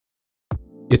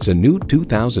It's a new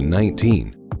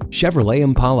 2019 Chevrolet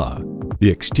Impala. The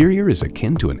exterior is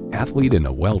akin to an athlete in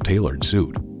a well-tailored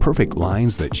suit. Perfect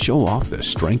lines that show off the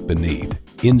strength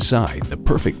beneath. Inside, the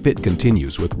perfect fit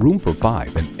continues with room for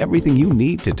 5 and everything you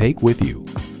need to take with you.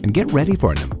 And get ready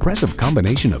for an impressive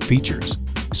combination of features: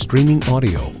 streaming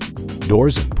audio,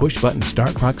 doors and push-button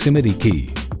start proximity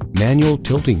key, manual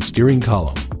tilting steering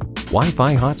column,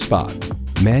 Wi-Fi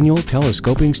hotspot, manual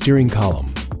telescoping steering column,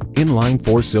 inline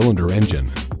 4-cylinder engine,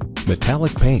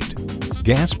 metallic paint,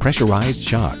 gas pressurized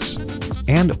shocks,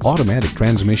 and automatic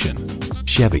transmission.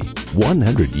 Chevy,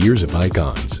 100 years of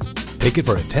icons. Take it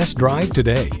for a test drive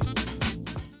today.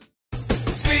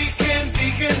 Speaking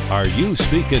Deacon. Are you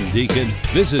speaking Deacon?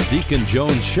 Visit Deacon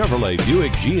Jones Chevrolet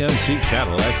Buick GMC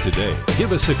Cadillac today.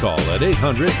 Give us a call at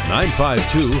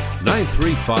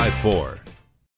 800-952-9354.